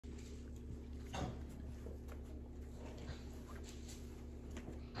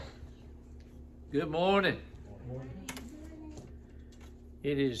Good morning.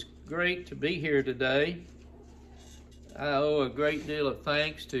 It is great to be here today. I owe a great deal of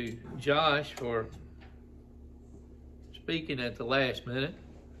thanks to Josh for speaking at the last minute.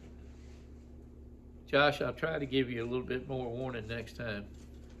 Josh, I'll try to give you a little bit more warning next time.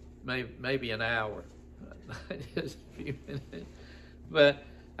 Maybe an hour, just a few minutes. But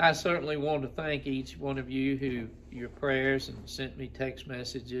I certainly want to thank each one of you who your prayers and sent me text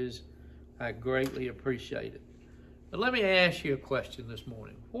messages. I greatly appreciate it. But let me ask you a question this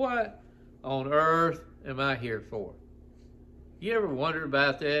morning. What on earth am I here for? You ever wonder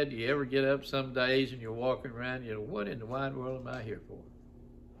about that? Do you ever get up some days and you're walking around, what in the wide world am I here for?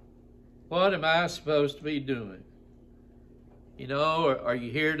 What am I supposed to be doing? Are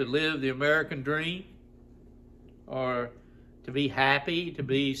you here to live the American dream? Or to be happy, to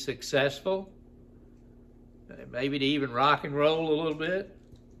be successful? Maybe to even rock and roll a little bit?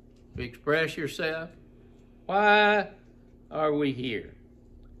 To express yourself? Why are we here?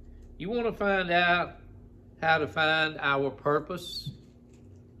 You want to find out how to find our purpose?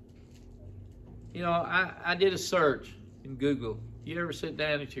 I did a search in Google. You ever sit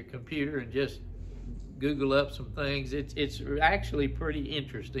down at your computer and just Google up some things? It's actually pretty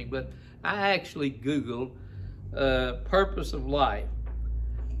interesting, but I actually Googled purpose of life.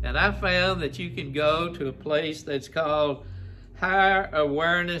 And I found that you can go to a place that's called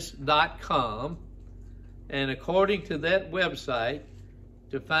higherawareness.com, and according to that website,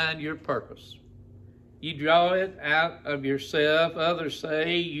 to find your purpose. You draw it out of yourself. Others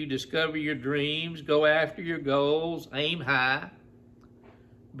say you discover your dreams, go after your goals, aim high,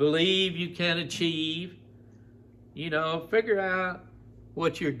 believe you can achieve, figure out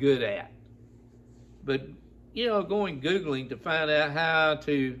what you're good at. But, going Googling to find out how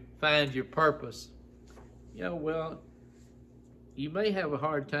to find your purpose, you may have a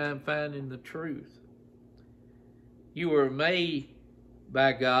hard time finding the truth. You were made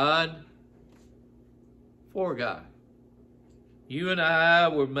by God for God. You and I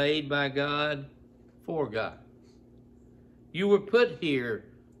were made by God for God. You were put here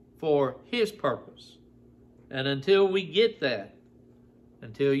for His purpose. And until we get that,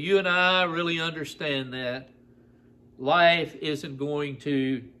 until you and I really understand that, life isn't going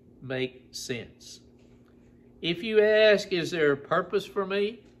to make sense. If you ask, is there a purpose for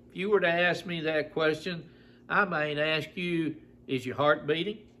me? If you were to ask me that question, I might ask you, is your heart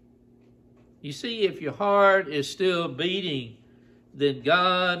beating? You see, if your heart is still beating, then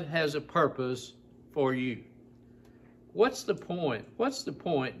God has a purpose for you. What's the point? What's the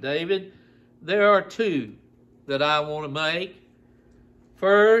point, David? There are two that I want to make.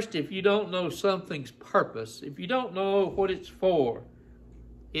 First, if you don't know something's purpose, if you don't know what it's for,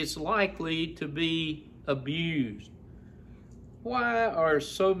 it's likely to be abused. Why are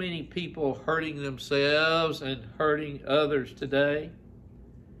so many people hurting themselves and hurting others today?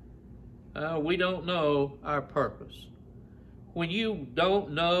 We don't know our purpose. When you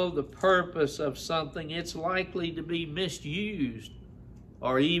don't know the purpose of something, it's likely to be misused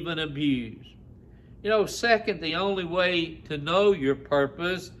or even abused. Second, the only way to know your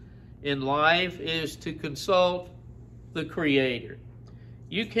purpose in life is to consult the Creator.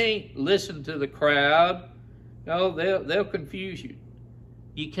 You can't listen to the crowd. No, they'll confuse you.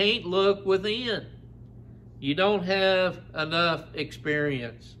 You can't look within. You don't have enough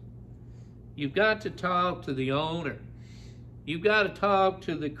experience. You've got to talk to the owner. You've got to talk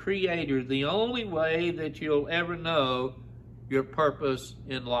to the Creator, the only way that you'll ever know your purpose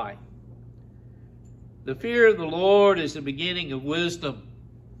in life. The fear of the Lord is the beginning of wisdom,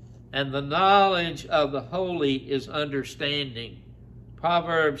 and the knowledge of the holy is understanding.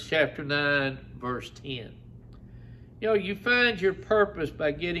 Proverbs chapter 9, verse 10. You find your purpose by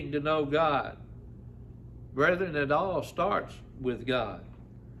getting to know God. Brethren, it all starts with God.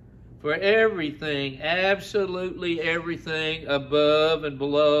 For everything, absolutely everything above and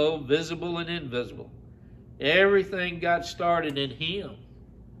below, visible and invisible, everything got started in Him.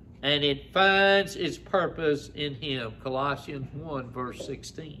 And it finds its purpose in Him. Colossians 1, verse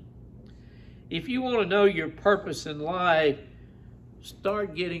 16. If you want to know your purpose in life,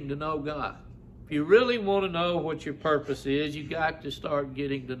 start getting to know God. If you really want to know what your purpose is, you've got to start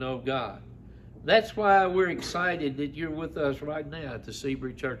getting to know God. That's why we're excited that you're with us right now at the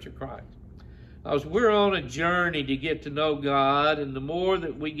Sebree Church of Christ. Because we're on a journey to get to know God, and the more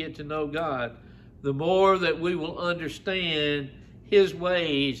that we get to know God, the more that we will understand His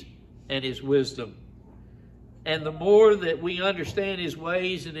ways and His wisdom. And the more that we understand His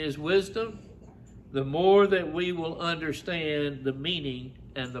ways and His wisdom, the more that we will understand the meaning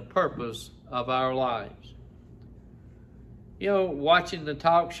and the purpose of our lives. Watching the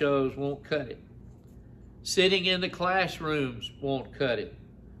talk shows won't cut it. Sitting in the classrooms won't cut it.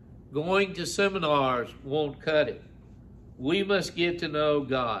 Going to seminars won't cut it. We must get to know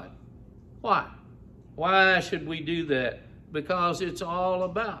God. Why? Why should we do that? Because it's all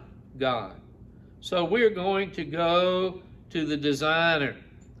about God. So we're going to go to the designer.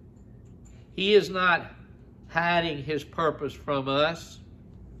 He is not hiding his purpose from us,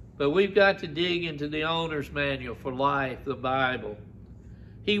 but we've got to dig into the owner's manual for life, the Bible.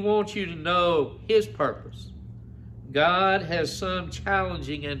 He wants you to know his purpose. God has some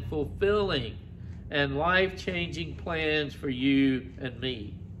challenging and fulfilling and life-changing plans for you and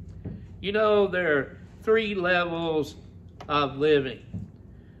me. You know, there are 3 levels of living.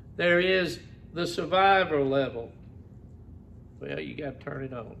 There is the survival level. Well, you got to turn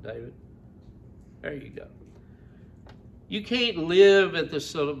it on, David. There you go. You can't live at the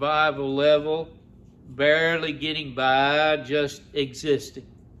survival level, barely getting by, just existing.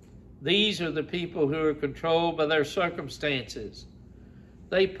 These are the people who are controlled by their circumstances.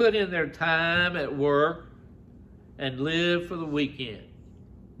 They put in their time at work and live for the weekend,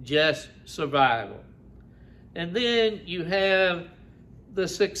 just survival. And then you have the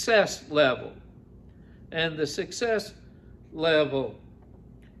success level. And the success level,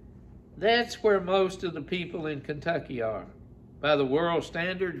 that's where most of the people in Kentucky are. By the world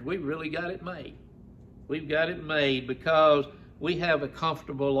standards, we really got it made. We've got it made because we have a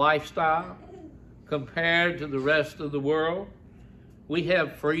comfortable lifestyle compared to the rest of the world. We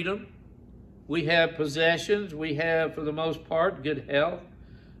have freedom. We have possessions. We have, for the most part, good health.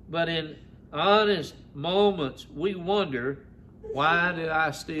 But in honest moments, we wonder, why do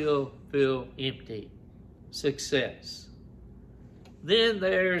I still feel empty? Success. Then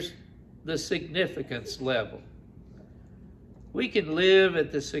there's the significance level. We can live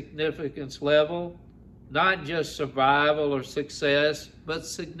at the significance level, not just survival or success, but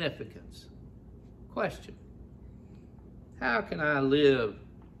significance. Question: how can I live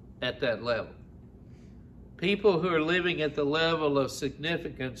at that level? People who are living at the level of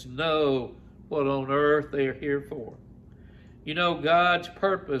significance know what on earth they are here for. You know God's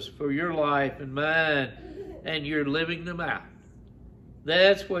purpose for your life and mine, and you're living them out.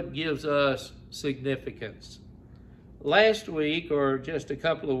 That's what gives us significance. Last week, or just a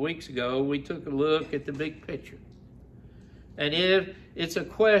couple of weeks ago, we took a look at the big picture. And if it's a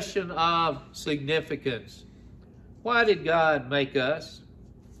question of significance, why did God make us?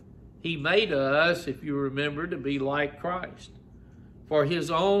 He made us, if you remember, to be like Christ, for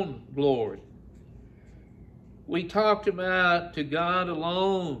his own glory. We talked about to God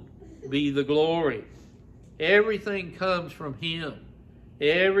alone be the glory. Everything comes from him.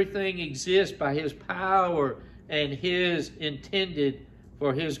 Everything exists by his power and his intended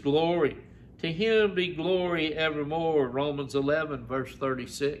for his glory. To him be glory evermore, Romans 11, verse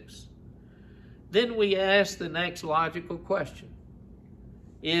 36. Then we ask the next logical question.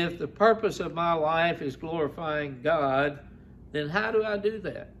 If the purpose of my life is glorifying God, then how do I do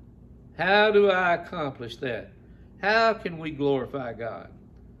that? How do I accomplish that? How can we glorify God?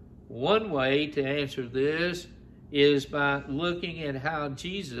 One way to answer this is by looking at how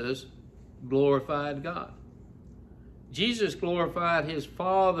Jesus glorified God. Jesus glorified his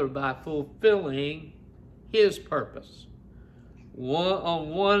Father by fulfilling his purpose. On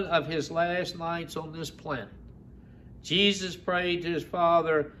one of his last nights on this planet, Jesus prayed to his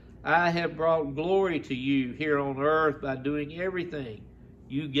Father, I have brought glory to you here on earth by doing everything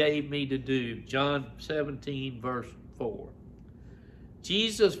you gave me to do. John 17, verse 4.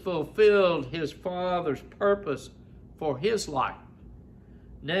 Jesus fulfilled his Father's purpose for his life.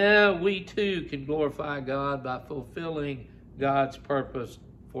 Now we too can glorify God by fulfilling God's purpose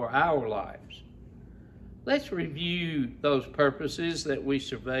for our lives. Let's review those purposes that we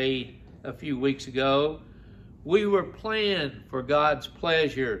surveyed a few weeks ago. We were planned for God's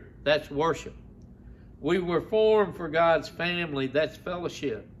pleasure, that's worship. We were formed for God's family, that's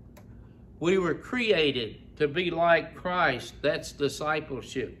fellowship. We were created to be like Christ, that's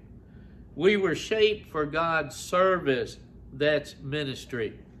discipleship. We were shaped for God's service, that's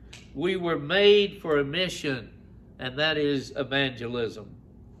ministry. We were made for a mission, and that is evangelism.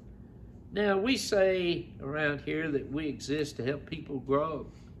 Now, we say around here that we exist to help people grow,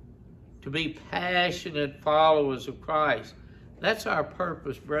 to be passionate followers of Christ. That's our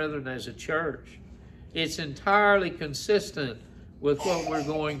purpose, brethren, as a church. It's entirely consistent with what we're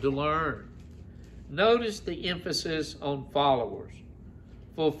going to learn. Notice the emphasis on followers.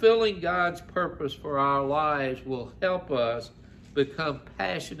 Fulfilling God's purpose for our lives will help us become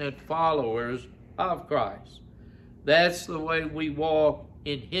passionate followers of Christ. That's the way we walk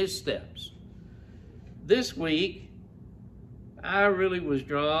in his steps. This week, I really was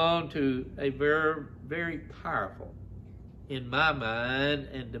drawn to a very, very powerful, in my mind,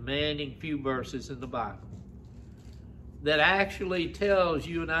 and demanding few verses in the Bible that actually tells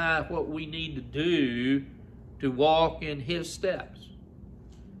you and I what we need to do to walk in His steps,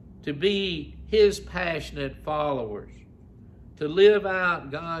 to be His passionate followers, to live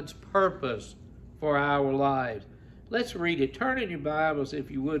out God's purpose for our lives. Let's read it. Turn in your Bibles, if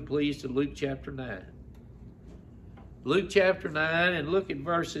you would, please, to Luke chapter 9. Luke chapter 9, and look at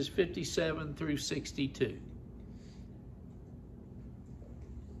verses 57 through 62.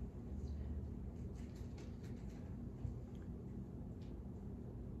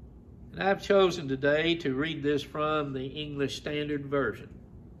 And I've chosen today to read this from the English Standard Version.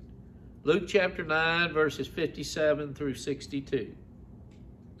 Luke chapter 9, verses 57 through 62.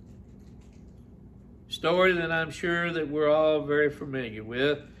 Story that I'm sure that we're all very familiar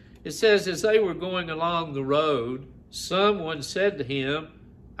with. It says, as they were going along the road, someone said to him,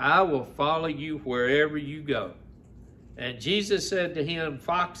 I will follow you wherever you go. And Jesus said to him,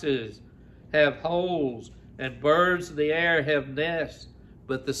 foxes have holes, and birds of the air have nests,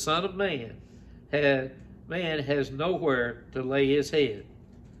 but the Son of Man has nowhere to lay his head.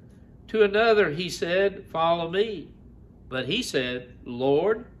 To another he said, follow me. But he said,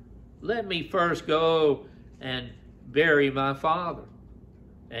 Lord, let me first go and bury my father.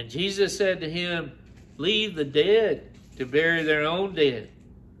 And Jesus said to him, leave the dead to bury their own dead.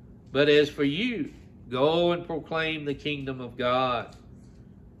 But as for you, go and proclaim the kingdom of God.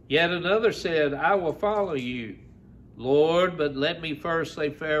 Yet another said, I will follow you, Lord, but let me first say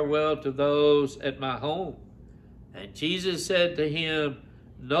farewell to those at my home. And Jesus said to him,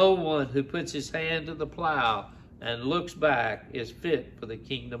 no one who puts his hand to the plow and looks back is fit for the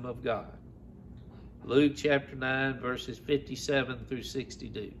kingdom of God. Luke chapter 9, verses 57 through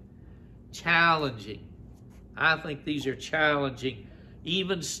 62. Challenging. I think these are challenging,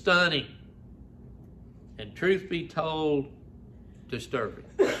 even stunning, and truth be told, disturbing.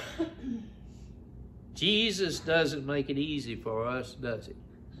 Jesus doesn't make it easy for us, does he?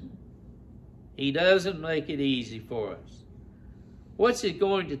 He doesn't make it easy for us. What's it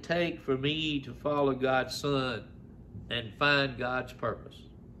going to take for me to follow God's Son and find God's purpose?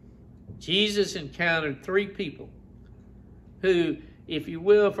 Jesus encountered three people who, if you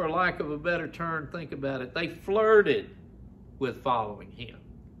will, for lack of a better term, think about it, they flirted with following him.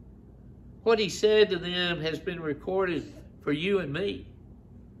 What he said to them has been recorded for you and me.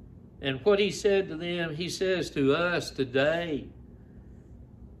 And what he said to them, he says to us today.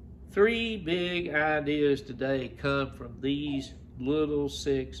 Three big ideas today come from these little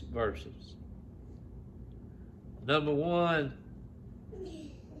 6 verses. Number one,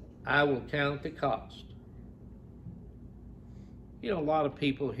 I will count the cost. You know, a lot of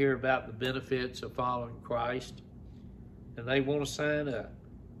people hear about the benefits of following Christ, and they want to sign up.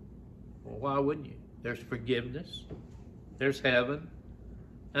 Well, why wouldn't you? There's forgiveness, there's heaven,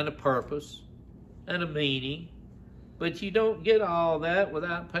 and a purpose, and a meaning, but you don't get all that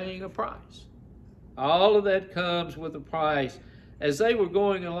without paying a price. All of that comes with a price. As they were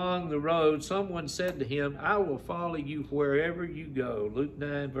going along the road, someone said to him, I will follow you wherever you go. Luke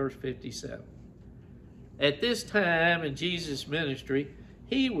 9, verse 57. At this time in Jesus' ministry,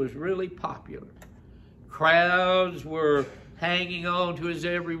 he was really popular. Crowds were hanging on to his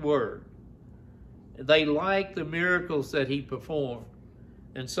every word. They liked the miracles that he performed.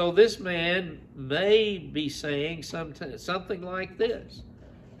 And so this man may be saying something like this.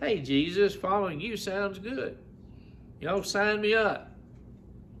 Hey, Jesus, following you sounds good. You know, sign me up.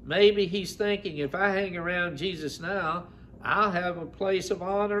 Maybe he's thinking, if I hang around Jesus now, I'll have a place of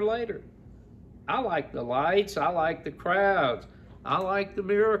honor later. I like the lights. I like the crowds. I like the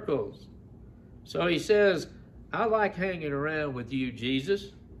miracles. So he says, I like hanging around with you,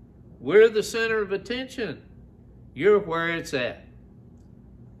 Jesus. We're the center of attention. You're where it's at.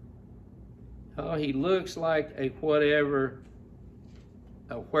 Oh, he looks like a whatever,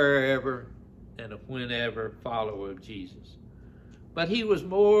 a wherever, and a whenever follower of Jesus. But he was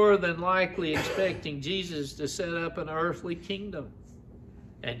more than likely expecting Jesus to set up an earthly kingdom.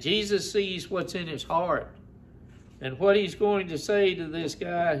 And Jesus sees what's in his heart. And what he's going to say to this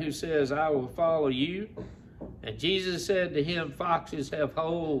guy who says, I will follow you. And Jesus said to him, foxes have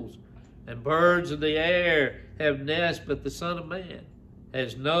holes, and birds of the air have nests, but the Son of Man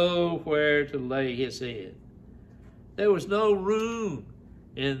has nowhere to lay his head. There was no room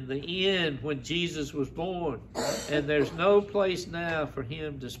in the inn when Jesus was born, and there's no place now for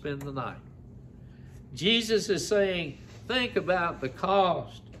him to spend the night. Jesus is saying, think about the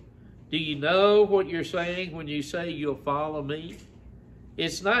cost. Do you know what you're saying when you say you'll follow me?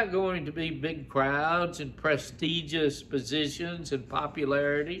 It's not going to be big crowds and prestigious positions and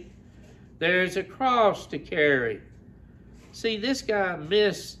popularity. There's a cross to carry. See, this guy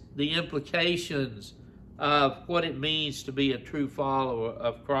missed the implications of what it means to be a true follower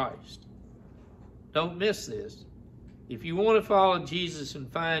of Christ. Don't miss this. If you want to follow Jesus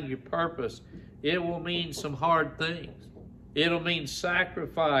and find your purpose, it will mean some hard things. It'll mean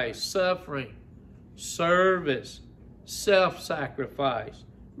sacrifice, suffering, service, self-sacrifice,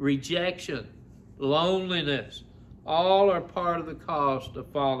 rejection, loneliness. All are part of the cost of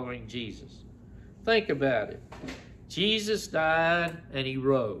following Jesus. Think about it. Jesus died and he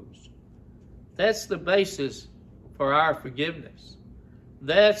rose. That's the basis for our forgiveness.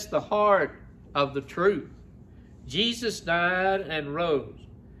 That's the heart of the truth. Jesus died and rose.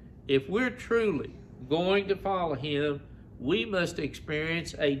 If we're truly going to follow him, we must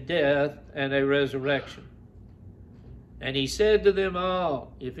experience a death and a resurrection. And he said to them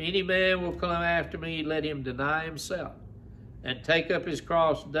all, if any man will come after me, let him deny himself and take up his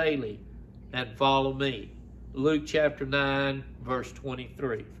cross daily and follow me. Luke chapter 9, verse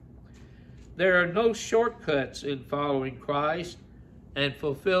 23. There are no shortcuts in following Christ and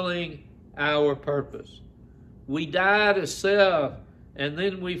fulfilling our purpose. We die to self, and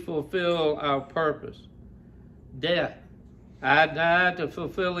then we fulfill our purpose. Death. I die to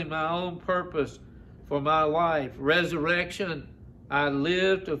fulfilling my own purpose for my life. Resurrection. I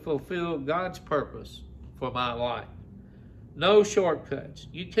live to fulfill God's purpose for my life. No shortcuts.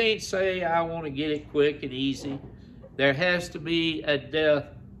 You can't say, I want to get it quick and easy. There has to be a death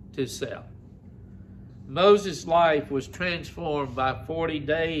to self. Moses' life was transformed by 40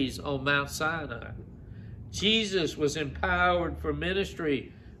 days on Mount Sinai. Jesus was empowered for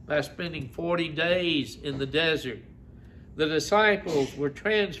ministry by spending 40 days in the desert. The disciples were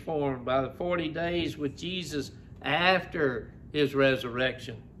transformed by the 40 days with Jesus after his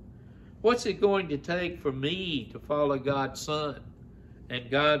resurrection. What's it going to take for me to follow God's Son and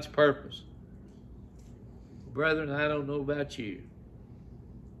God's purpose? Brethren, I don't know about you,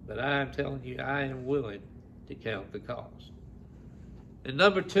 but I am telling you, I am willing to count the cost. And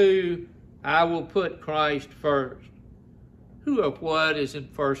number two, I will put Christ first. Who or what is in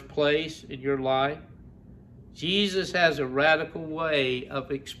first place in your life? Jesus has a radical way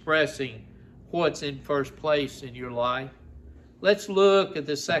of expressing what's in first place in your life. Let's look at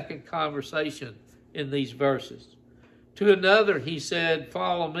the second conversation in these verses. To another he said,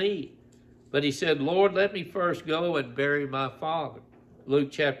 follow me. But he said, Lord, let me first go and bury my father. Luke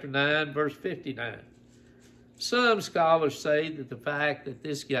chapter 9, verse 59. Some scholars say that the fact that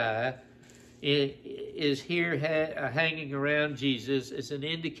this guy is here hanging around Jesus is an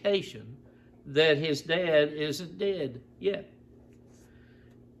indication that his dad isn't dead yet.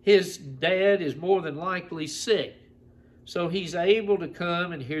 His dad is more than likely sick, so he's able to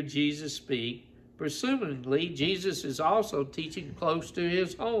come and hear Jesus speak. Presumably, Jesus is also teaching close to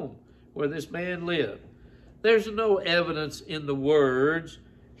his home where this man lived. There's no evidence in the words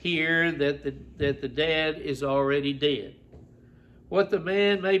here that the dad is already dead. What the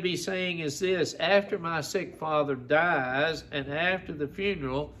man may be saying is this: after my sick father dies and after the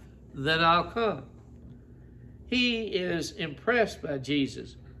funeral, then I'll come. He is impressed by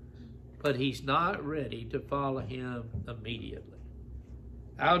Jesus, but he's not ready to follow him immediately.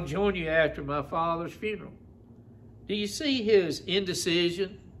 I'll join you after my father's funeral. Do you see his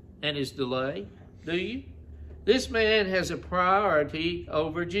indecision and his delay? Do you? This man has a priority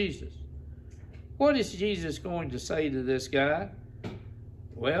over Jesus. What is Jesus going to say to this guy?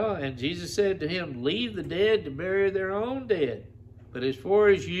 Well, and Jesus said to him, leave the dead to bury their own dead. But as far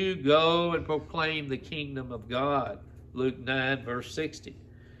as you, go and proclaim the kingdom of God. Luke 9, verse 60.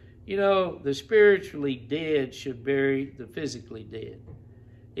 You know, the spiritually dead should bury the physically dead.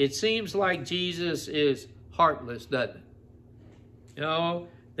 It seems like Jesus is heartless, doesn't it? You know,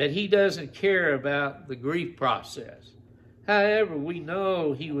 that he doesn't care about the grief process. However, we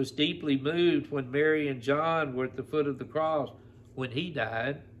know he was deeply moved when Mary and John were at the foot of the cross when he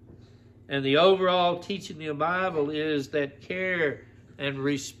died. And the overall teaching of the Bible is that care and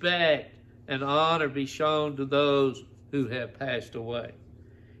respect and honor be shown to those who have passed away.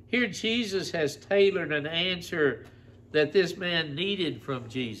 Here Jesus has tailored an answer that this man needed from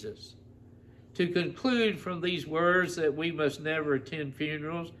Jesus. To conclude from these words that we must never attend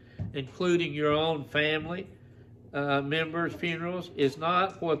funerals, including your own family members' funerals, is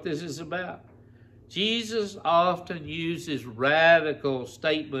not what this is about. Jesus often uses radical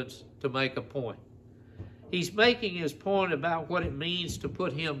statements to make a point. He's making his point about what it means to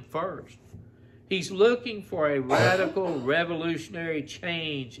put him first. He's looking for a radical, revolutionary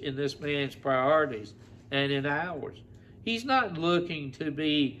change in this man's priorities and in ours. He's not looking to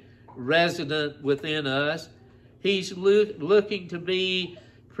be resident within us. He's looking to be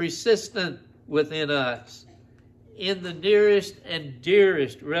persistent within us. In the nearest and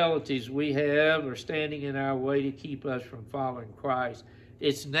dearest relatives we have are standing in our way to keep us from following Christ,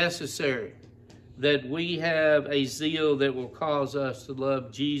 it's necessary that we have a zeal that will cause us to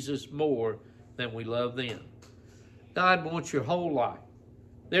love Jesus more than we love them. God wants your whole life.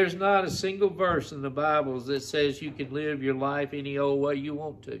 There's not a single verse in the Bible that says you can live your life any old way you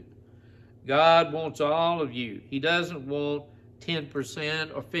want to. God wants all of you. He doesn't want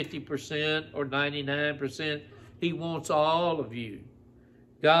 10% or 50% or 99%. He wants all of you.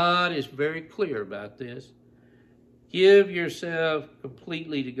 God is very clear about this. Give yourself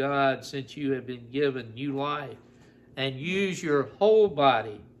completely to God since you have been given new life, and use your whole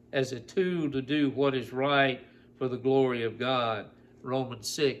body as a tool to do what is right for the glory of God. Romans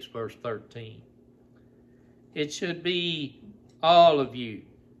 6, verse 13. It should be all of you.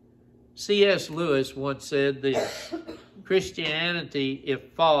 C.S. Lewis once said this: Christianity,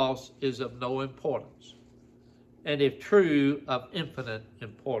 if false, is of no importance, and if true, of infinite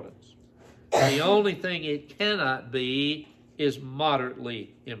importance. The only thing it cannot be is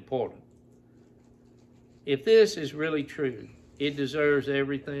moderately important. If this is really true, it deserves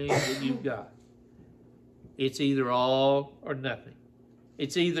everything that you've got. It's either all or nothing.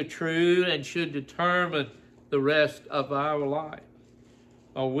 It's either true and should determine the rest of our life,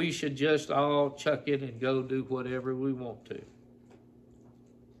 or we should just all chuck it and go do whatever we want to.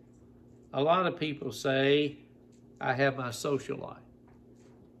 A lot of people say, I have my social life.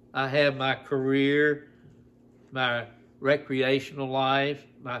 I have my career, my recreational life,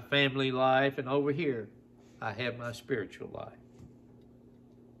 my family life, and over here, I have my spiritual life.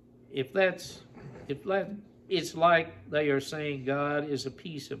 It's like they are saying God is a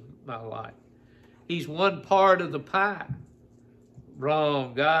piece of my life. He's one part of the pie.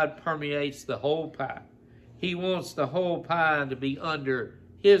 Wrong. God permeates the whole pie. He wants the whole pie to be under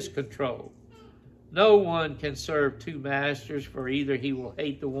His control. No one can serve two masters, for either he will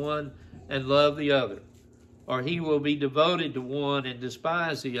hate the one and love the other, or he will be devoted to one and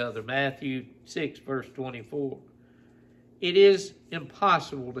despise the other. Matthew 6, verse 24. It is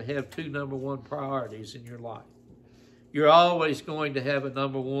impossible to have two number one priorities in your life. You're always going to have a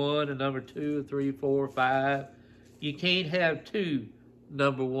number one, a number two, a three, four, five. You can't have two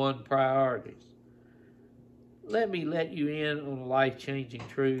number one priorities. Let me let you in on a life-changing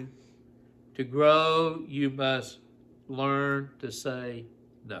truth. To grow, you must learn to say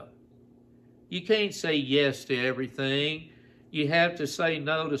no. You can't say yes to everything. You have to say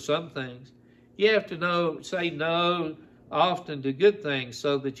no to some things. You have to say no often to good things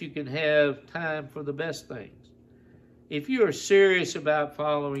so that you can have time for the best things. If you are serious about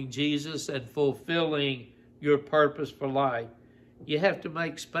following Jesus and fulfilling your purpose for life, you have to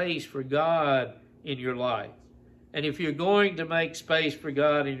make space for God in your life. And if you're going to make space for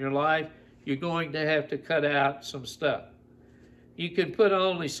God in your life, you're going to have to cut out some stuff. You can put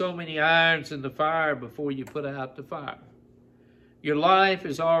only so many irons in the fire before you put out the fire. Your life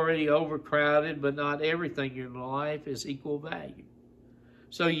is already overcrowded, but not everything in your life is equal value.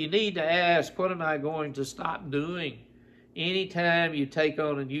 So you need to ask, what am I going to stop doing? Anytime you take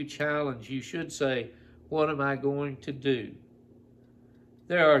on a new challenge, you should say, what am I going to do?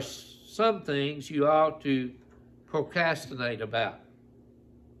 There are some things you ought to procrastinate about,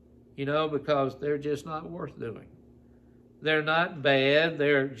 because they're just not worth doing. They're not bad.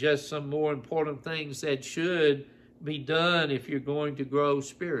 They're just some more important things that should be done if you're going to grow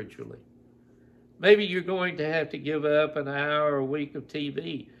spiritually. Maybe you're going to have to give up an hour a week of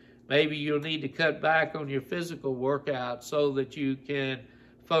TV. Maybe you'll need to cut back on your physical workout so that you can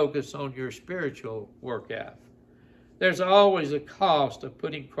focus on your spiritual workout. There's always a cost of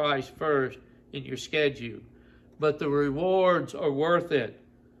putting Christ first in your schedule, but the rewards are worth it.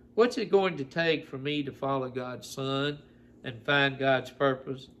 What's it going to take for me to follow God's Son and find God's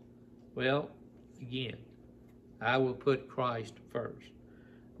purpose? Well, again, I will put Christ first.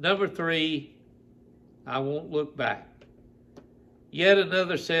 Number 3, I won't look back. Yet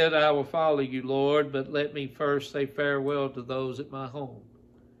another said, I will follow you, Lord, but let me first say farewell to those at my home.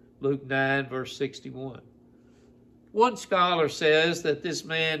 Luke 9, verse 61. One scholar says that this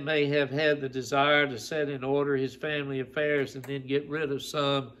man may have had the desire to set in order his family affairs and then get rid of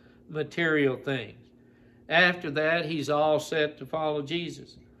some material things. After that, he's all set to follow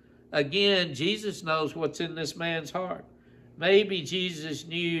Jesus. Again, Jesus knows what's in this man's heart. Maybe Jesus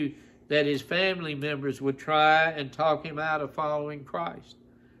knew that his family members would try and talk him out of following Christ,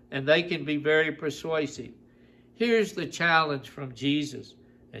 and they can be very persuasive. Here's the challenge from Jesus,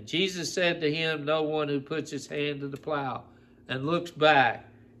 And Jesus said to him, no one who puts his hand to the plow and looks back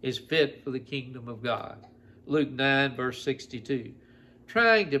is fit for the kingdom of God. Luke 9, verse 62.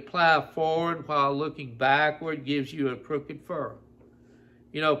 Trying to plow forward while looking backward gives you a crooked furrow.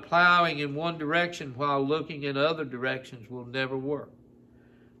 You know, plowing in one direction while looking in other directions will never work.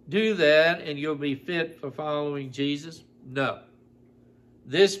 Do that and you'll be fit for following Jesus? No.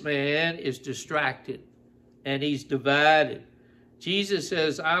 This man is distracted and he's divided. Jesus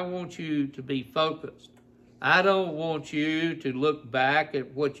says, I want you to be focused. I don't want you to look back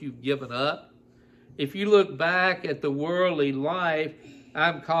at what you've given up. If you look back at the worldly life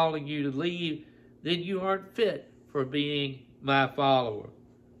I'm calling you to leave, then you aren't fit for being my follower.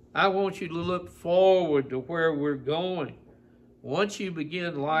 I want you to look forward to where we're going. Once you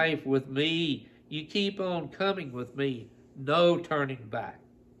begin life with me, you keep on coming with me. No turning back.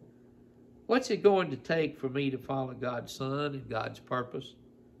 What's it going to take for me to follow God's Son and God's purpose?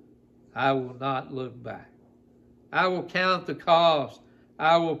 I will not look back. I will count the cost.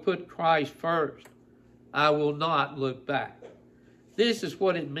 I will put Christ first. I will not look back. This is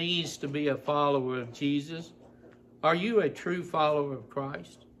what it means to be a follower of Jesus. Are you a true follower of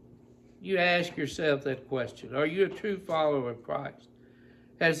Christ? You ask yourself that question. Are you a true follower of Christ?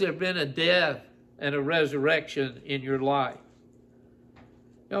 Has there been a death and a resurrection in your life?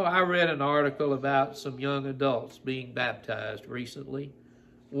 You know, I read an article about some young adults being baptized recently.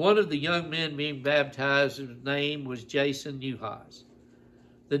 One of the young men being baptized, his name was Jason Newhaus.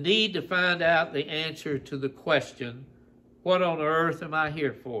 The need to find out the answer to the question, what on earth am I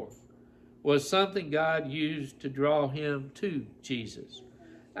here for, was something God used to draw him to Jesus.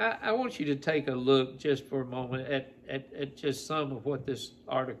 I want you to take a look just for a moment at just some of what this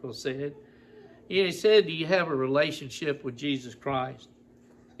article said. He said, do you have a relationship with Jesus Christ?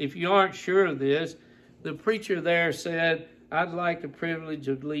 If you aren't sure of this, the preacher there said, I'd like the privilege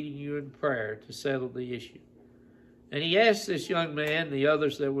of leading you in prayer to settle the issue. And he asked this young man, the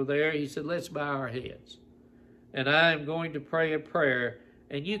others that were there, he said, let's bow our heads. And I am going to pray a prayer,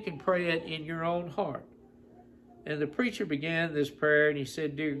 and you can pray it in your own heart. And the preacher began this prayer, and he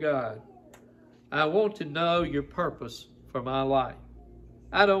said, Dear God, I want to know your purpose for my life.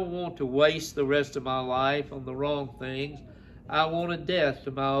 I don't want to waste the rest of my life on the wrong things. I want a death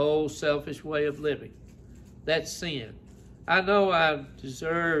to my old selfish way of living. That's sin. I know I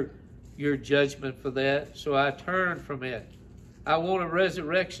deserve your judgment for that, so I turn from it. I want a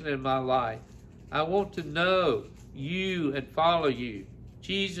resurrection in my life. I want to know you and follow you.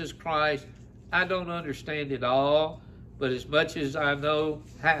 Jesus Christ, I don't understand it all, but as much as I know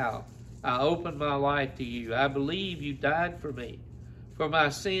how, I open my life to you. I believe you died for me, for my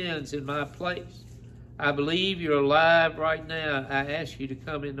sins in my place. I believe you're alive right now. I ask you to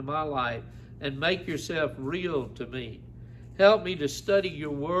come into my life and make yourself real to me. Help me to study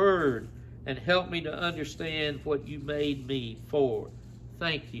your word and help me to understand what you made me for.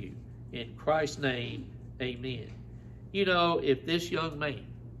 Thank you. In Christ's name, amen. You know, if this young man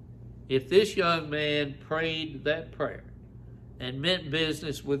prayed that prayer and meant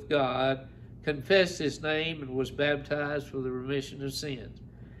business with God, confessed his name and was baptized for the remission of sins,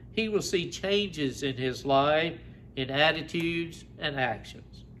 he will see changes in his life, in attitudes and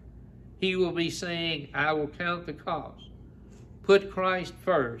actions. He will be saying, I will count the cost, put Christ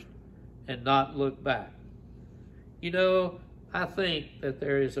first, and not look back. You know, I think that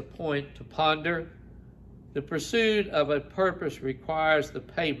there is a point to ponder. The pursuit of a purpose requires the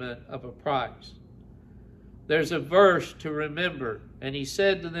payment of a price. There's a verse to remember, and he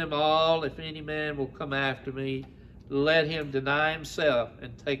said to them all, if any man will come after me, let him deny himself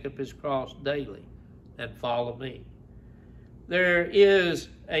and take up his cross daily and follow me. There is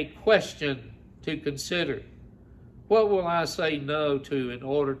a question to consider. What will I say no to in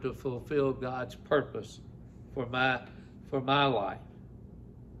order to fulfill God's purpose for my life?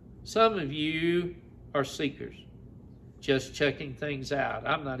 Some of you are seekers, just checking things out.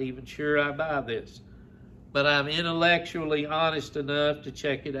 I'm not even sure I buy this, but I'm intellectually honest enough to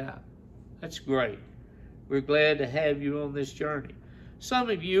check it out. That's great. We're glad to have you on this journey. Some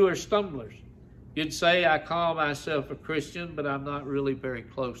of you are stumblers. You'd say, I call myself a Christian, but I'm not really very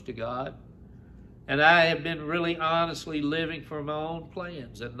close to God. And I have been really honestly living for my own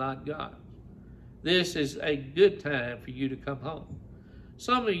plans and not God. This is a good time for you to come home.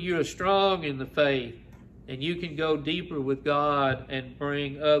 Some of you are strong in the faith, and you can go deeper with God and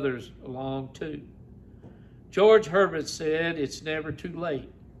bring others along too. George Herbert said, it's never too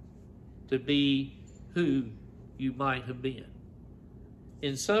late to be who you might have been.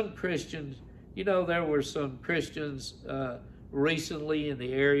 In some Christians, you know, there were some Christians recently in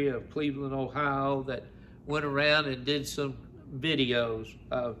the area of Cleveland, Ohio, that went around and did some videos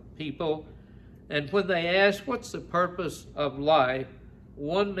of people, and when they asked, what's the purpose of life,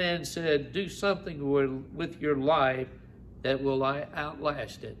 one man said, do something with your life that will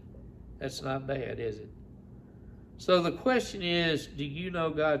outlast it. That's not bad, is it? So the question is, do you know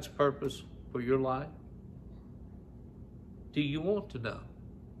God's purpose for your life? Do you want to know?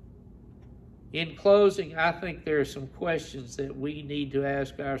 In closing, I think there are some questions that we need to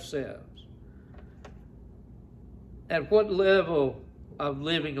ask ourselves. At what level of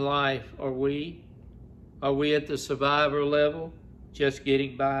living life are we? Are we at the survivor level, just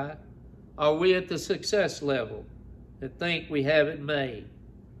getting by? Are we at the success level, that think we have it made?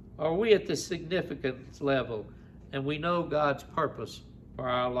 Are we at the significance level, and we know God's purpose for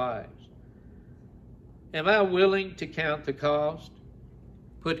our lives? Am I willing to count the cost,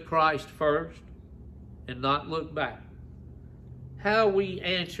 put Christ first, and not look back? How we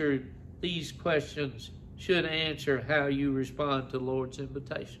answer these questions should answer how you respond to the Lord's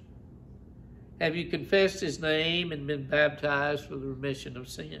invitation. Have you confessed His name and been baptized for the remission of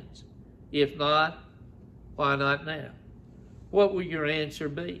sins? If not, why not now? What will your answer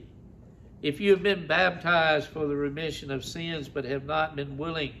be? If you have been baptized for the remission of sins but have not been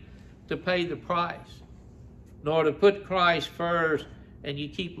willing to pay the price, nor to put Christ first, and you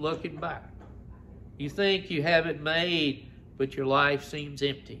keep looking back, you think you have it made, but your life seems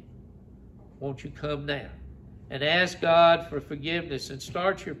empty, won't you come now and ask God for forgiveness and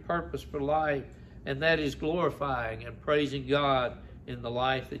start your purpose for life, and that is glorifying and praising God in the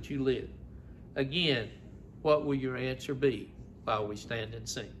life that you live? Again, what will your answer be while we stand and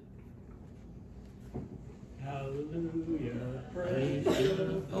sing? Hallelujah, praise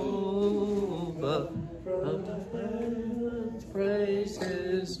Jehovah from the heavens, praise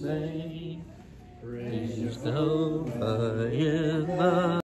His name. Praise Jehovah in the